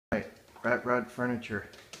Rat Rod Furniture.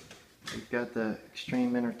 We've got the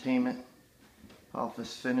Extreme Entertainment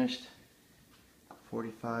office finished.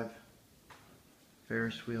 45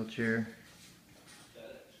 Ferris wheel chair.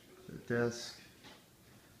 The desk,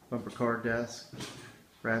 bumper car desk,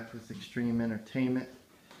 wrapped with Extreme Entertainment.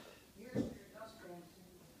 A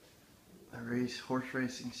horse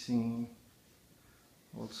racing scene.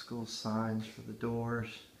 Old school signs for the doors.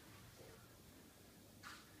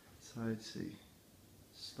 Side seat.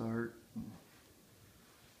 Start.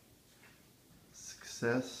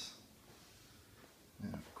 Success.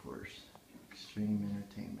 And of course, Extreme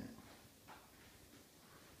Entertainment.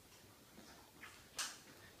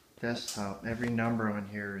 Desktop. Every number on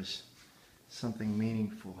here is something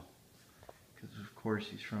meaningful. Because of course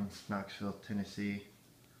he's from Knoxville, Tennessee.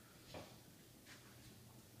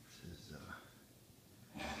 This is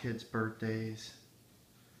kids' birthdays.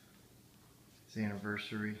 His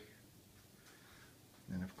anniversary.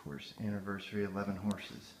 And of course, anniversary 11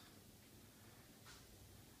 horses.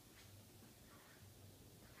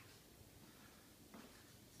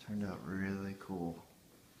 Turned out really cool.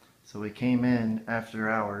 So we came in after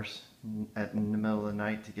hours in the middle of the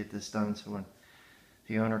night to get this done, so when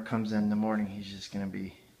the owner comes in the morning, he's just going to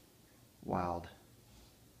be wild.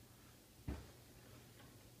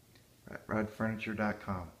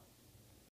 RatRodFurniture.com